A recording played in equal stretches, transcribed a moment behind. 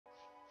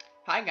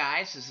Hi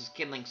guys, this is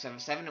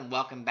Kidling77 and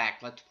welcome back.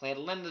 Let's play The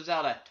Legend of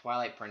Zelda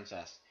Twilight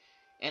Princess.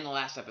 In the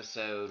last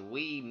episode,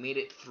 we made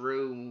it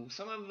through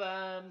some of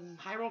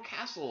Hyrule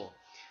Castle.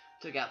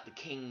 Took out the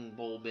King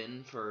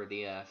Bulbin for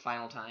the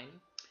final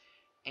time.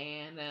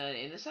 And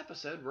in this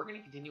episode, we're going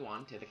to continue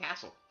on to the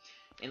castle.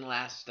 In the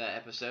last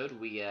episode,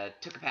 we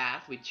took a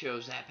path. We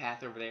chose that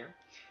path over there.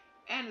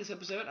 And in this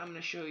episode, I'm going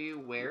to show you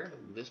where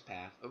this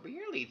path over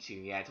here leads to.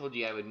 Yeah, I told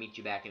you I would meet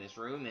you back in this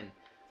room, and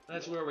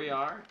that's where we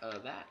are.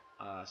 That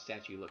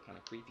statue looked kind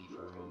of creepy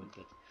for a moment,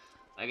 but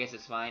I guess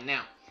it's fine.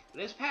 Now,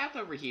 this path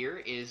over here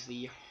is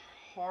the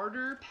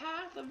harder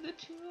path of the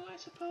two, I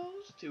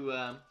suppose,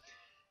 to,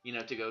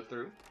 to go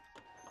through.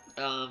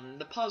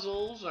 The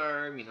puzzles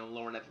are,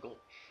 lower difficult,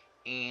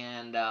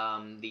 and,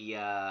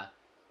 yeah,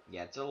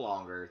 it's a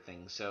longer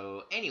thing.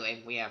 So,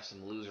 anyway, we have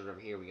some losers over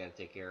here we gotta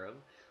take care of.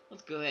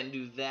 Let's go ahead and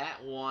do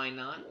that, why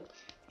not?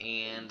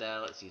 And,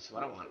 let's see, so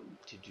what I want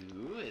to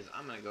do is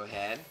I'm gonna go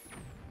ahead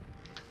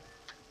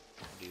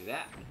do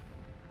that.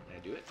 Did I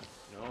do it?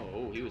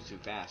 No, he was too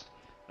fast.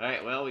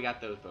 Alright, well, we got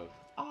those both.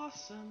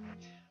 Awesome.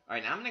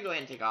 Alright, now I'm gonna go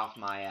ahead and take off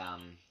my,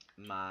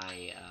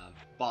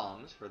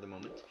 bombs for the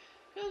moment,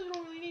 because we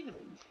don't really need them.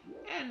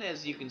 And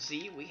as you can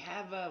see, we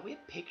have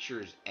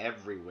pictures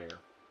everywhere.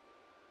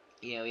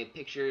 Yeah, we have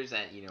pictures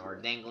that, are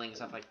dangling,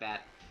 stuff like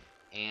that.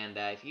 And,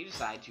 if you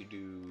decide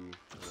to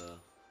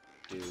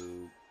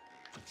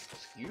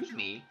excuse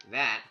me,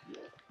 that,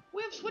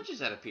 we have switches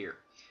that appear.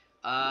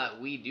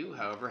 We do,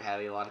 however,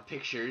 have a lot of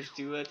pictures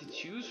to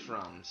choose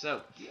from.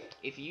 So,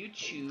 if you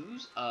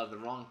choose the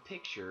wrong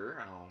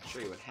picture, I'll show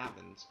you what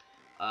happens.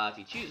 If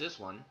you choose this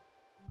one,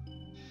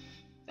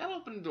 that'll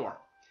open the door.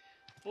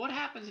 But what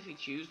happens if you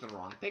choose the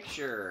wrong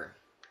picture?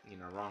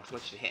 Wrong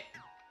switch to hit.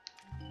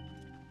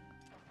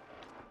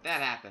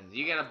 That happens.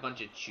 You get a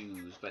bunch of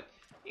choose, but,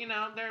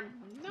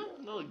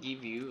 they'll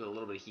give you a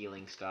little bit of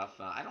healing stuff.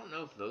 I don't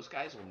know if those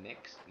guys will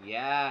mix.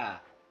 Yeah.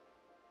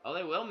 Oh,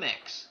 they will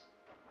mix.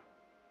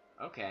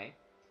 Okay.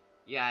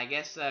 Yeah, I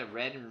guess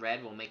red and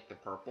red will make the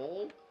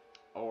purple,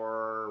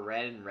 or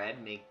red and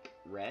red make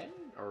red,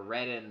 or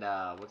red and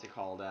what's it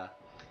called?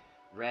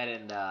 Red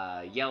and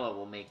yellow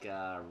will make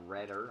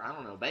redder. I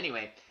don't know, but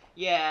anyway,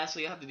 yeah.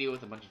 So you have to deal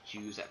with a bunch of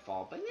chews that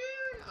fall, but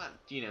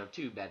they're not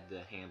too bad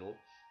to handle.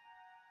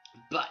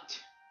 But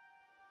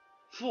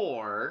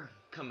for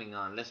coming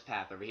on this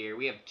path over here,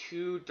 we have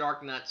two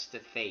dark nuts to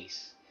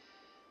face.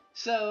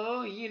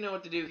 So you know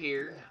what to do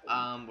here.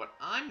 What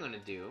I'm gonna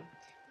do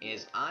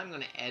is I'm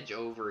going to edge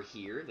over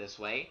here this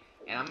way,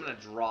 and I'm going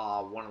to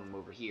draw one of them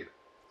over here.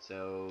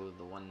 So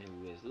the one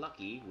who is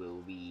lucky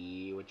will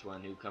be which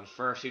one who comes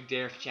first, who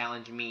dares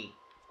challenge me.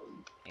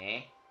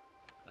 Is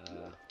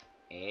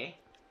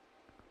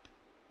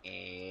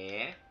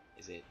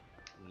it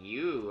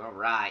you?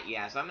 Alright,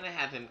 yeah, so I'm going to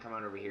have him come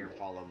on over here and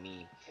follow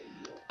me.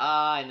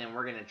 And then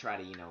we're going to try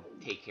to,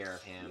 take care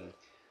of him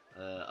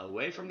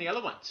away from the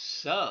other one.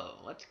 So,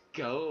 let's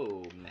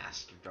go,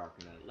 Master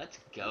Darknut. Let's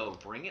go.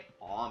 Bring it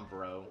on,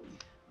 bro.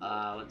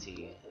 Let's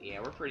see. Yeah,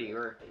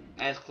 we're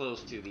as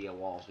close to the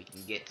walls we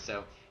can get.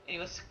 So,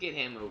 anyway, let's get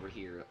him over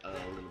here a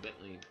little bit.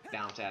 Let me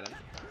bounce at him.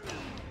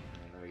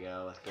 There we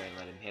go. Let's go ahead and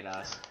let him hit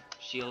us.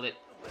 Shield it.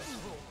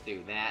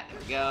 Do that. There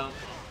we go.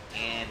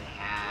 And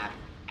have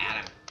at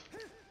him.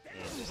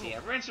 And just, yeah,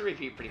 rinse and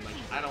repeat pretty much.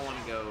 I don't want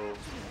to go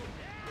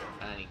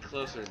any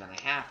closer than I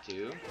have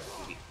to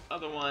the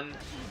other one,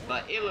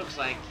 but it looks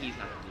like he's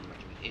not going to be much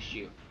of an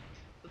issue.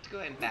 Let's go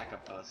ahead and back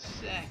up a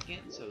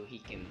second so he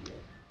can,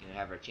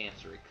 have a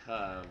chance to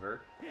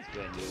recover. Let's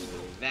go ahead and do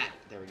that.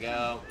 There we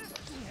go.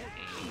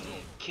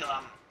 And kill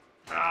him.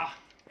 Ah.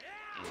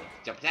 And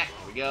jump attack.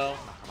 There we go.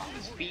 Knock him off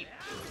his feet.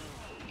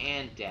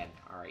 And dead.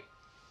 Alright.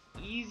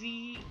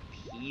 Easy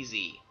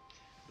peasy.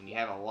 When you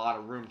have a lot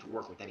of room to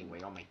work with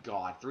anyway. Oh my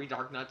god. 3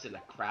 dark nuts in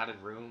a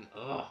crowded room.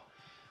 Ugh.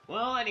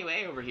 Well,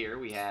 anyway, over here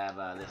we have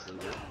this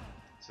loser.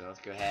 So let's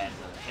go ahead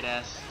and hit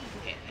us.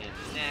 Hit him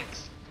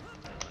next.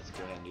 Let's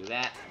go ahead and do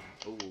that.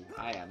 Oh,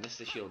 I missed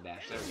the shield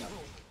dash. There we go.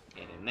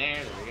 Hit him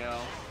there. There we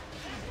go.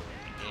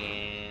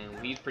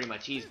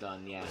 And he's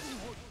done, yeah.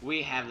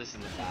 We have this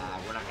in the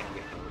bag. We're not going to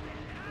get hurt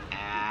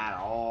at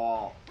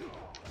all.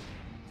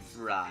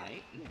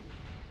 Right.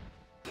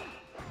 Go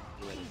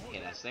ahead and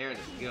hit us there.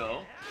 There we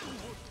go.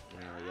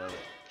 There we go.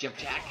 Jump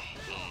jack.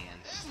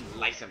 And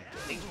slice him.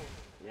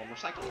 One more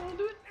cycle will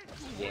do it?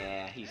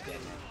 Yeah, he's dead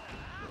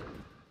now.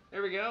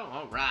 There we go.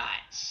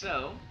 Alright,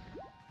 so.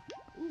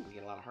 Ooh, we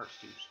get a lot of hearts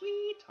too.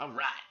 Sweet.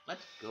 Alright,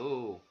 let's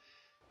go.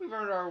 We've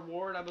earned our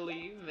reward, I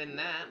believe, and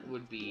that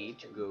would be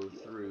to go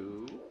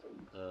through.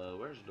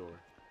 Where's the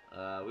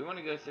door? We want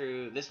to go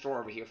through this door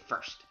over here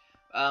first.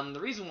 The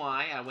reason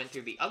why I went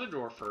through the other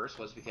door first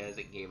was because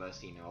it gave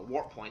us, a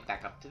warp point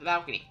back up to the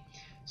balcony.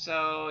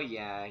 So,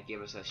 yeah, it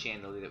gave us a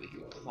chandelier that we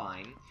could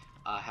climb.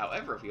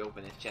 However, if we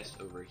open this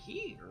chest over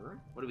here,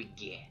 what do we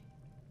get?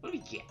 What do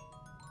we get?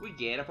 We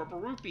get a purple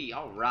rupee.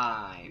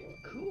 Alright,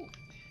 cool.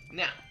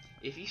 Now,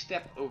 if you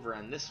step over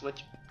on this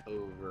switch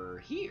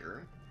over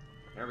here,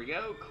 there we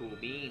go, cool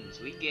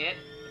beans. We get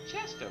a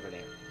chest over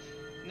there.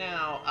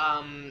 Now,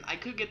 I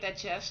could get that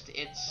chest.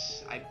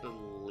 It's, I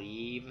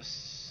believe,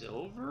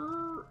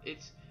 silver.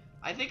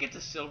 I think it's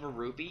a silver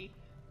rupee.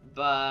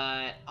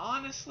 But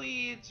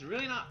honestly, it's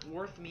really not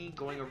worth me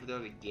going over there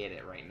to get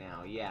it right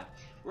now. Yeah,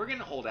 we're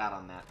gonna hold out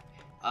on that.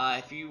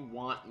 If you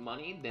want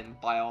money, then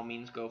by all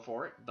means go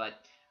for it. But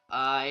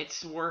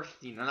it's worth,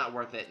 not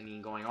worth it. Me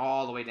going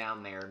all the way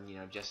down there,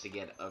 just to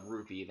get a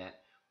rupee that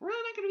we're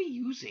really not gonna be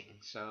using.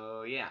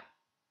 So yeah.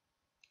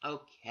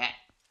 Okay.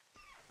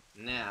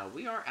 Now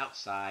we are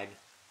outside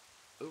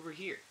over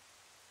here.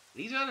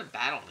 These are the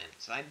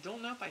battlements. I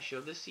don't know if I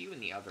showed this to you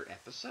in the other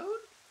episode.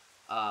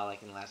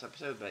 Like in the last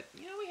episode, but,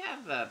 we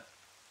have the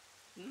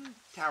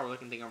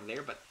tower-looking thing over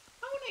there, but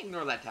I want to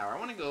ignore that tower. I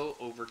want to go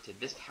over to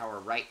this tower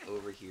right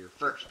over here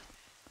first,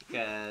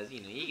 because,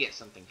 you get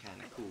something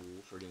kind of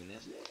cool for doing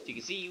this. So you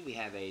can see we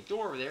have a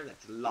door over there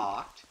that's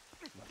locked,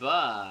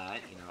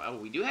 but, oh,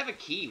 we do have a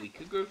key. We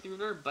could go through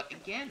there, but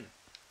again,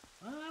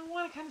 I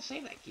want to kind of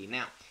save that key.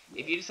 Now,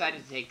 if you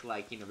decided to take,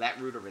 like,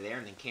 that route over there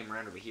and then came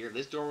around over here,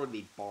 this door would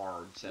be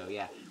barred. So,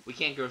 yeah, we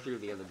can't go through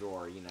the other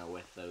door,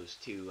 with those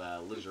two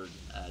lizard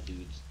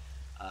dudes.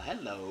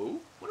 Hello.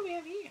 What do we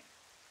have here?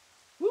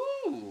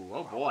 Woo!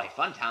 Oh, boy.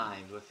 Fun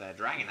times with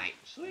Dragonite.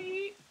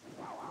 Sweet.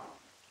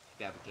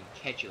 Yeah, we can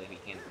catch you like we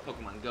can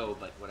Pokemon Go,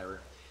 but whatever.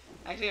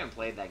 Actually, I haven't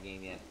played that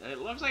game yet. It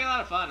looks like a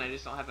lot of fun. I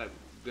just don't have a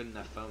good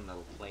enough phone that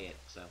will play it.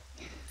 So,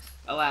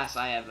 alas,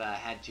 I have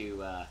had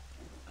to...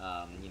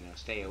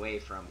 stay away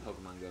from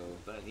Pokemon Go,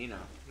 but,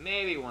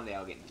 maybe one day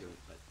I'll get into it,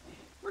 but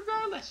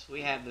regardless,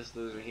 we have this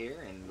loser here,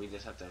 and we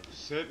just have to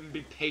sit and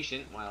be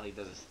patient while he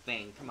does his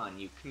thing. Come on,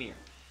 you, come here.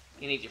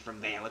 Can eat you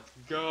from there. Let's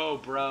go,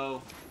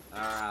 bro.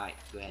 Alright,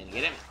 go ahead and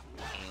get him,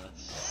 and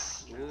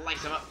let's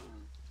slice him up,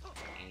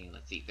 and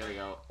let's see, there we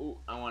go. Ooh,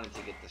 I wanted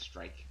to get the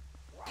strike.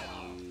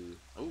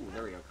 Ooh,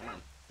 there we go,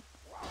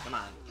 come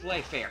on,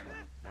 play fair.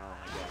 Well,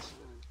 I guess.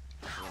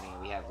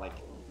 We have, like,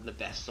 the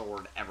best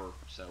sword ever,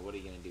 so what are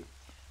you gonna do?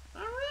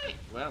 Alright,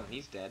 well,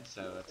 he's dead,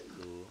 so that's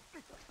cool.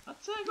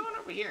 Let's go on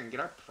over here and get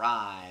our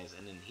prize.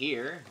 And in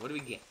here, what do we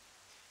get?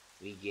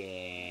 We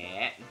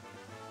get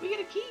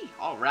a key.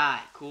 Alright,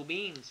 cool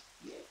beans.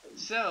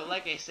 So,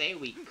 like I say,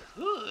 we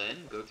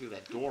could go through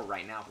that door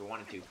right now if we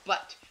wanted to,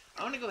 but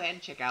I want to go ahead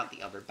and check out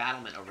the other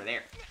battlement over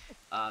there.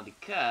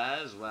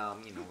 Because, well,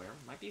 there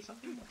might be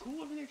something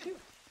cool over there too.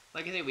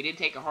 Like I say, we did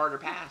take a harder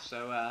path,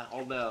 so,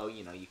 although,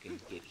 you can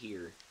get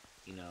here,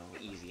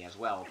 easy as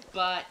well,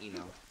 but,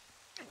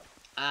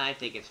 I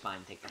think it's fine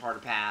to take the harder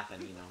path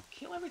and,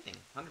 kill everything.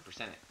 100%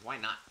 it. Why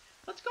not?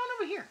 Let's go on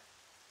over here.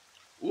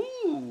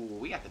 Ooh,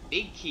 we got the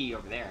big key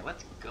over there.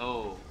 Let's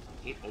go.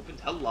 Gate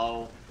opens.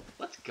 Hello.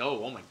 Let's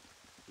go. Oh my.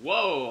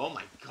 Whoa. Oh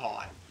my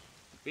god.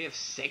 We have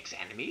 6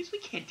 enemies? We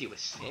can't deal with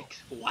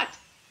 6. What?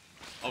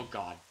 Oh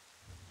god.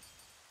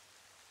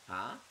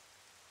 Huh?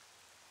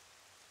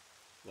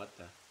 What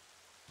the?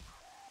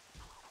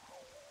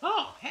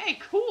 Oh, hey,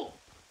 cool.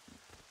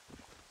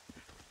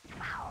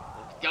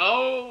 Let's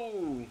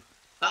go.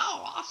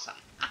 Oh, awesome.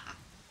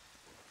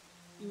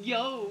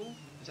 Yo.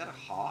 Is that a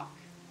hawk?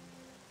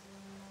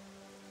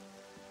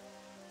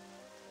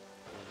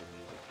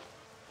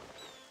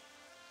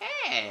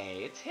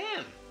 Hey, it's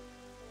him.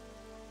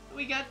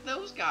 We got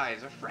those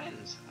guys, our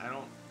friends. I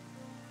don't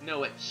know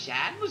what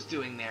Chad was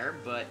doing there,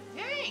 but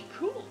hey,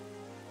 cool.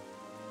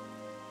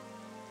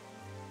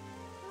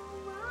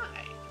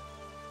 Alright.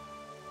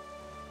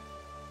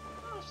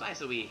 Oh, it's nice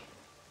that we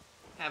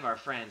have our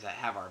friends that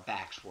have our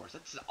backs for us.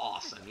 That's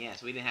awesome.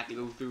 Yes, we didn't have to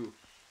go through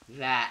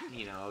that,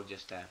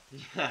 just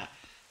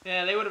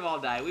yeah, they would have all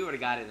died. We would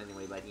have got it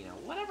anyway, but,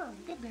 whatever.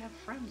 Good to have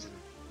friends in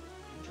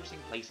interesting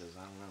places.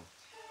 I don't know.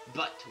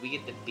 But we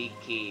get the big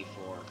key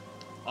for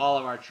all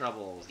of our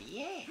troubles.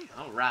 Yeah.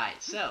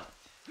 Alright, so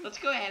let's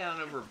go ahead on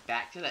over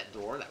back to that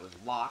door that was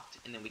locked,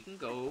 and then we can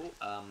go,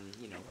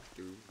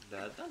 through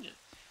the dungeon.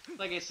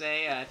 Like I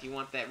say, if you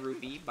want that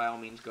rupee, by all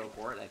means go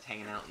for it. That's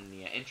hanging out in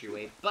the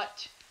entryway.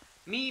 But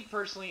me,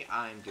 personally,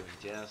 I'm doing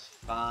just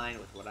fine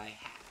with what I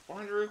have.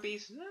 400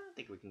 rupees? No, I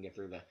think we can get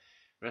through the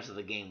rest of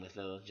the game with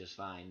those just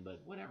fine, but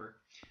whatever.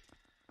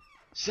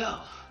 So,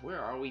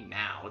 where are we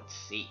now? Let's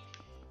see.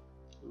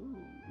 Ooh,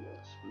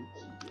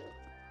 spooky.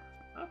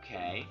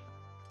 Okay.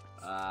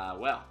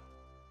 Well.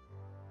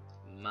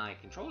 My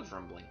controller's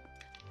rumbling.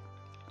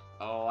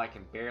 Oh, I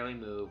can barely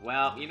move.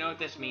 Well, you know what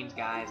this means,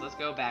 guys. Let's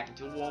go back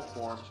into wolf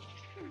form.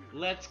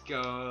 Let's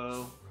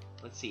go.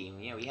 Let's see.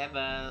 Yeah, we have,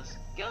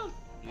 skeletons.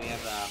 We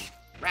have,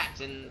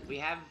 rats, and we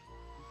have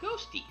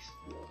ghosties.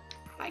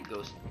 Hi,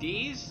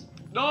 ghosties.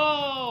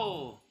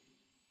 No!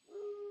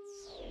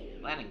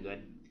 That ain't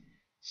good.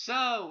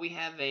 So, we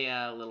have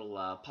a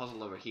little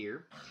puzzle over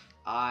here.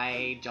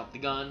 I jumped the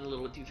gun a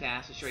little bit too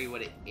fast to show you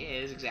what it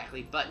is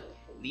exactly, but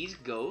these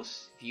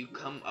ghosts, if you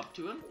come up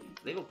to them,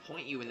 they will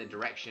point you in the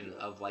direction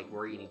of, like,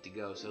 where you need to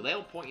go. So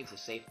they'll point you to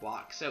safe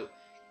blocks. So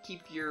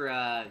keep your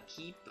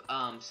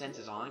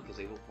senses on, because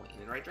they will point you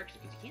in the right direction,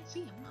 because you can't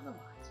see them otherwise.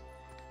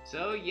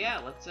 So yeah,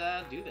 let's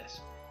do this.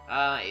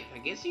 I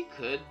guess you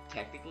could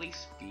technically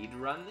speed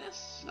run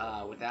this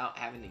without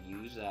having to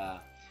use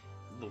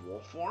the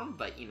wolf form,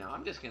 but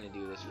I'm just gonna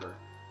do this for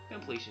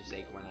completion's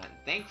sake, why not?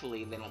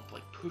 Thankfully, they don't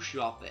like push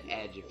you off the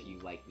edge if you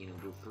like, you know,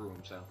 go through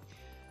them. So,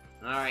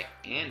 all right,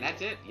 and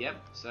that's it. Yep.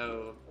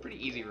 So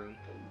pretty easy room.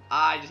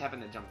 I just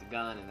happened to jump the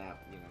gun, and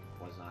that, you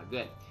know, was not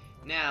good.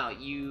 Now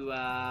you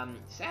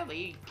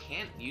sadly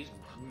can't use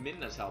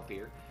Midna's help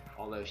here,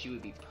 although she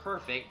would be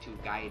perfect to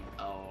guide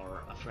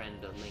a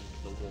friend Link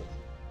the Wolf.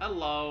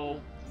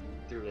 Hello.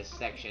 Through this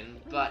section,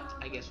 but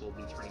I guess we'll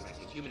be turning back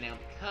to human now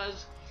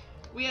because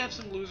we have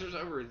some losers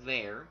over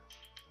there.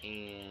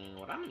 And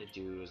what I'm going to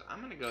do is I'm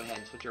going to go ahead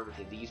and switch over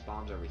to these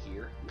bombs over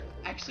here.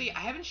 Actually, I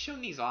haven't shown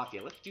these off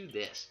yet. Let's do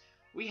this.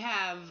 We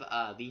have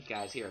these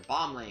guys here,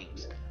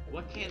 bomblings.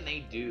 What can they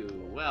do?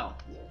 Well,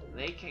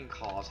 they can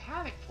cause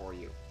havoc for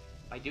you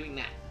by doing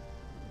that.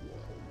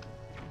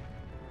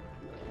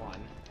 One.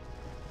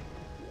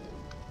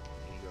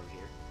 Can you go over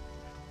here?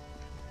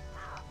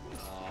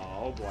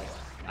 Oh boy.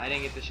 I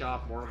didn't get to show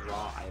off more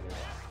raw either.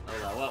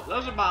 Oh well,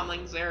 those are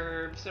bomblings.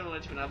 They're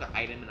similar to another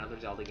item in other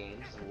Zelda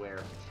games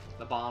where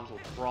the bombs will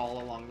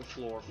crawl along the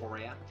floor for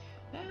you.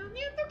 And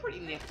yeah, they're pretty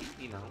nifty,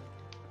 you know.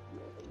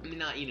 I mean,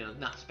 not, you know,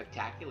 not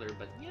spectacular,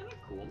 but yeah, they're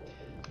cool.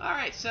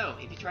 Alright, so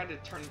if you try to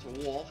turn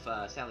into a wolf,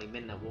 Sally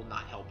Midna will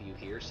not help you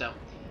here. So,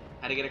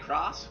 how to get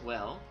across?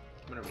 Well,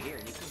 come over here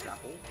and you can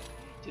grapple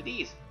to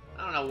these.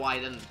 I don't know why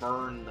it doesn't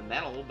burn the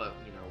metal, but,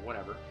 you know,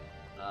 whatever.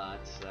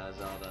 It's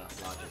Zelda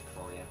logic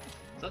for you.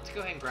 So let's go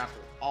ahead and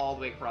grapple all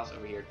the way across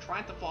over here. Try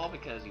not to fall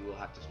because you will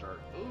have to start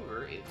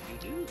over if you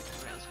do.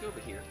 Alright, let's go over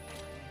here.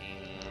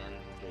 And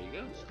there you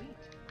go. Sweet.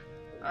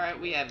 Alright,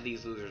 we have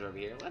these losers over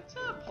here. Let's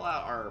pull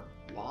out our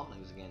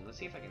bombings again. Let's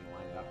see if I can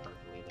line it up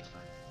perfectly this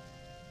time.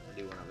 We'll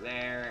do one over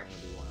there, and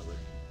we'll do one over...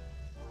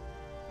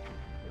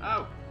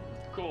 Oh!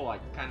 Cool, I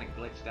kind of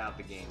glitched out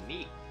the game.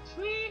 Neat.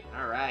 Sweet!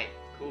 Alright,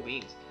 cool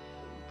beans.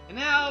 And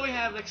now we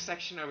have the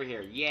section over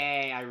here.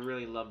 Yay, I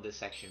really love this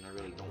section. I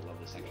really don't love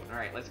this section.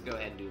 Alright, let's go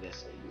ahead and do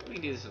this. We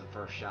can do this in the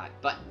first shot.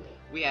 But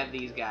we have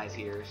these guys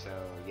here, so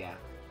yeah.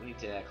 We need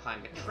to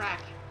climb the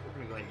track. We're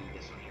going to go ahead and do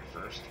this one here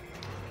first.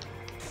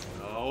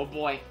 Oh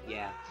boy,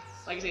 yeah.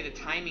 Like I say, the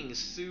timing is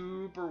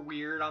super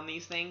weird on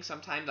these things.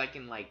 Sometimes I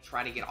can like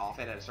try to get off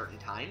it at a certain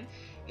time,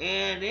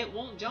 and it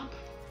won't jump.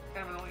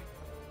 Kind of annoying.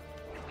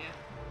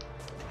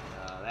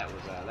 Yeah. That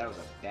was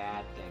a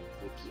bad thing.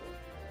 Whoops.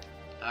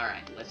 All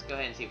right, let's go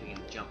ahead and see if we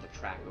can jump the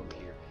track over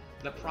here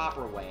the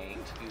proper way.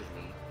 Excuse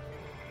me.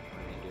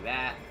 We're gonna do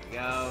that. There we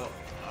go.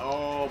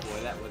 Oh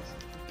boy, that was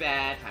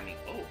bad timing.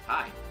 Oh,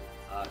 hi.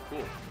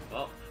 Cool.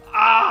 Well,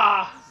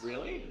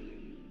 really?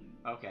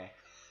 Okay.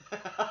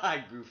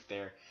 I goofed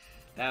there.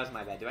 That was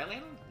my bad. Do I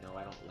land on? No,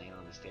 I don't land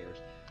on the stairs.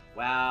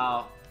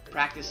 Wow.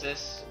 Practice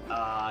this.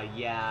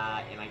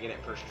 Yeah, and I get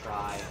it first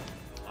try.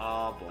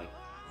 Oh boy.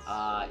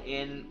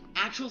 In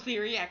actual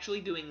theory, actually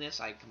doing this,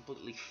 I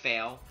completely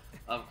fail,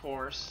 of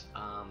course.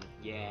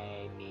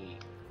 Yay me.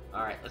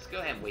 Alright, let's go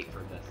ahead and wait for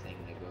the thing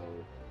to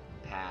go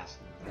past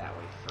that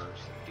way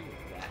first. Do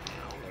that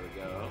now. There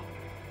we go.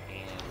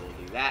 And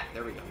we'll do that.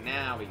 There we go.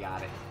 Now we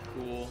got it.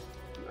 Cool.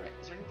 Alright,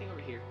 is there anything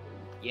over here?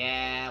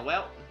 Yeah,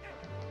 well,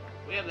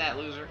 we have that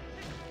loser.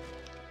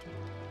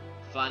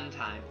 Fun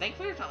time.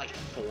 Thankfully, there's not like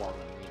 4 of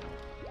them, you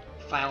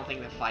know. Final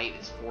thing to fight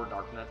is 4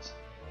 Dark Nuts.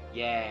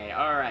 Yay.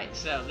 Alright,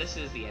 so this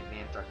is the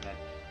Advanced Dark Nut.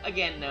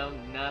 Again, no,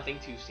 nothing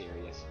too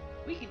serious.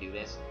 We can do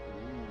this.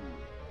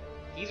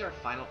 Ooh. He's our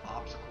final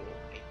obstacle,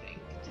 I think,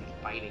 to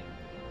fighting,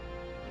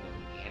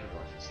 you know,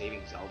 Ganondorf and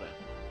saving Zelda.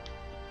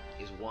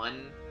 Is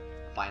one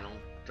final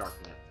Dark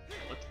Nut.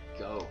 Let's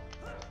go.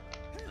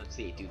 Let's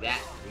see, do that.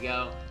 Here we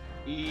go.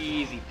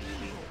 Easy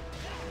peasy.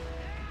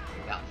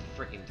 About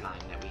freaking time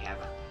that we have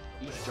a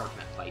easy Dark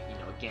Nut fight, you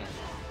know, again.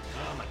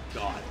 Oh my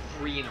god,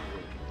 3 in a row.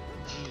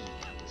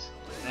 Jeez.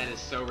 That is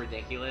so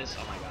ridiculous.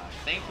 Oh my gosh.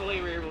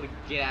 Thankfully, we were able to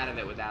get out of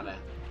it without not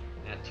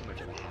too much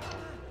of a hassle.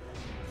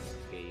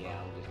 Okay,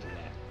 yeah, we'll just do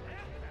that.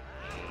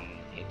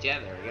 And hit ya,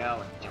 there we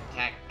go. And jump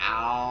attack.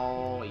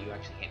 Ow, you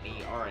actually hit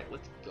me. Alright,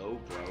 let's go,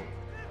 bro. Come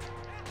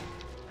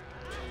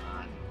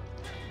on.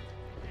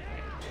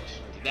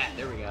 Do that,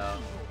 there we go.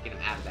 Get him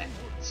out of that.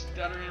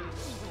 Stutter him.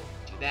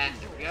 Do that,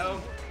 there we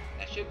go.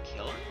 That should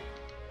kill him.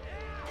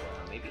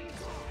 Maybe?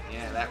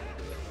 Yeah, that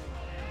will do it.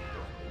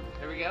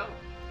 There we go.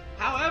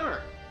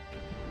 However,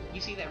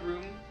 you see that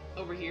room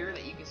over here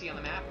that you can see on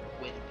the map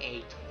with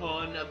a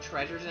ton of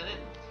treasures in it?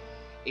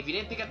 If you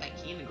didn't pick up that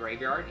key in the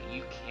graveyard,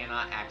 you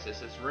cannot access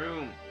this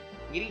room.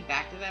 Getting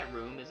back to that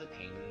room is a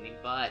pain in the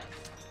butt.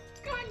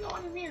 Let's go ahead and go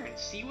on in here and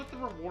see what the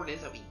reward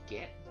is that we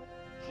get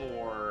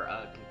for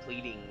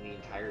completing the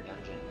entire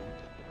dungeon.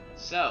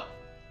 So,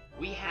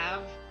 we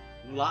have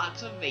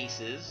lots of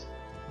vases,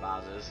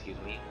 excuse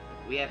me.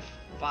 We have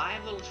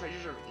 5 little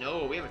treasures,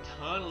 no, we have a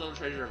ton of little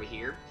treasures over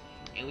here,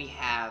 and we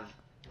have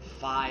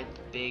 5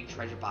 big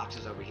treasure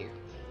boxes over here.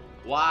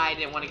 Why I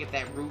didn't want to get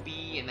that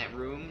ruby in that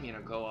room, you know,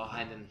 go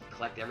ahead and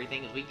collect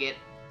everything, is we get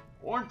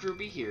orange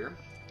ruby here.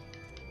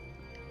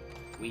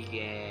 We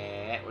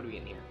get, what do we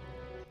get in here?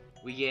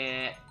 We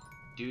get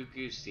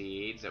Dooku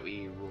seeds that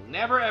we will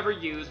never ever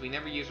use. We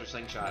never use our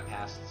slingshot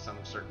past some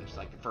certain,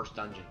 like the first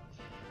dungeon.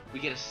 We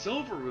get a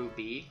silver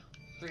rupee,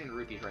 300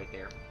 rupees right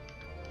there.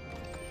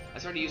 I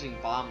started using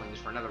bomblings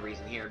for another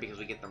reason here, because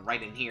we get them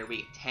right in here. We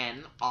get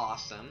 10.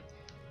 Awesome.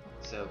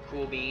 So,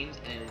 cool beans.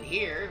 And in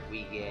here,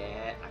 we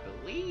get, I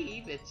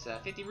believe, it's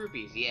 50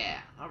 rupees. Yeah.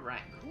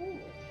 Alright, cool.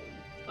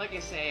 Like I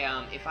say,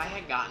 if I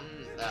had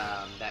gotten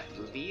that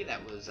rupee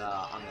that was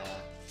on the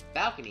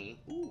balcony,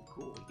 ooh,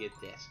 cool, get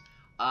this.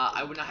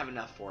 I would not have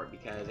enough for it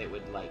because it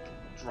would, like,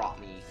 drop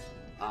me,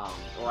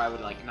 or I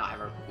would, like, not have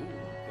a, ooh,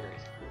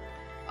 berries, cool.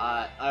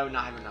 I would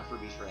not have enough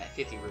rupees for that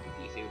 50 rupee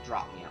piece. It would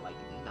drop me at, like,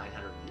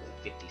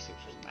 956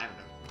 or something. I don't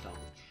know. Dumb.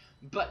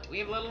 But we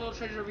have a little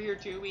treasure over here,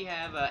 too. We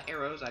have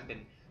arrows. I've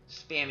been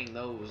spamming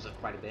those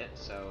quite a bit,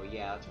 so,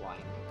 yeah, that's why.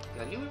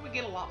 I knew we would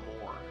get a lot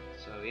more,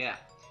 so, yeah.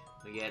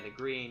 We get a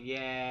green,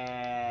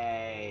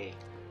 yay!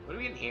 What do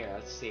we get in here?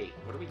 Let's see.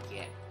 What do we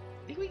get?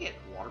 I think we get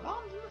water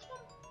bombs in this one?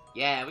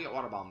 Yeah, we got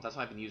water bombs. That's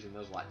why I've been using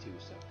those a lot too,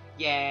 so.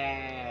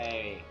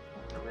 Yay!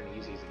 We're gonna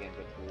use these again,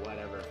 but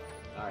whatever.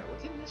 Alright,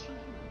 what's in this one?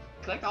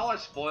 Collect all our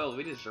spoils.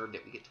 We deserved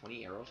it. We get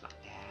 20 arrows. Not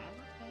bad,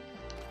 not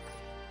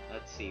bad.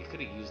 Let's see.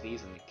 Could have used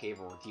these in the cave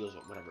or deals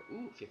with whatever.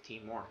 Ooh,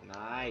 15 more.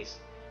 Nice.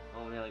 I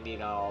don't really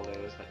need all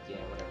those, but yeah,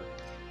 whatever.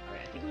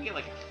 Alright, I think we get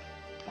like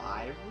a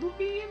 5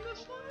 rupee in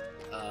this one.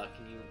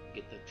 Can you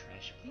get the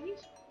trash,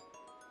 please?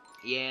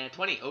 Yeah,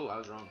 20. Oh, I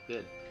was wrong.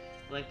 Good.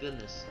 Thank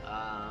goodness.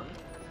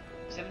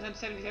 7 times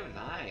 77.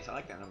 Nice. I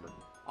like that number.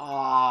 Oh,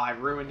 I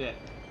ruined it.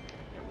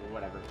 Yeah,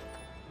 whatever.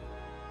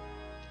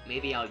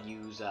 Maybe I'll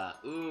use,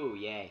 ooh,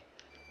 yay.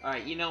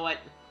 Alright, you know what?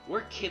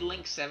 We're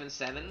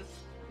KidLink77.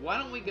 Why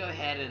don't we go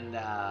ahead and,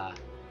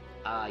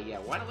 yeah,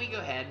 why don't we go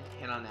ahead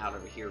and head on out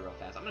over here real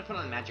fast. I'm gonna put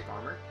on magic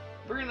armor.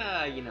 We're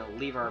gonna, you know,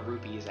 leave our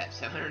rupees at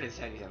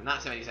 777.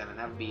 Not 77.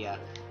 That'd be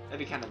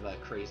kind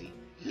of, crazy.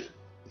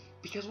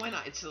 Because why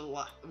not? It's a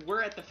lot.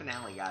 We're at the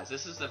finale, guys.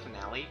 This is the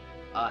finale.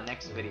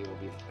 Next video will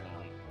be the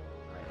finale.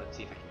 Alright, let's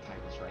see if I can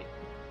time this right.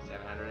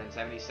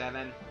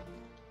 777.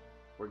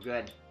 We're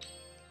good.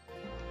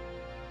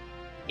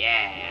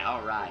 Yeah,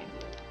 alright.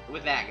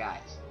 With that,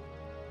 guys,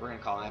 we're going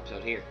to call an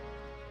episode here.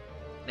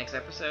 Next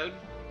episode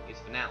is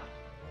finale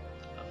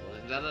of the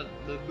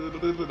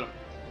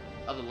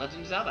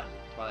Legend of Zelda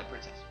Twilight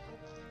Princess.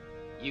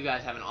 You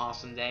guys have an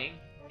awesome day,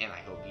 and I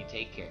hope you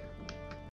take care.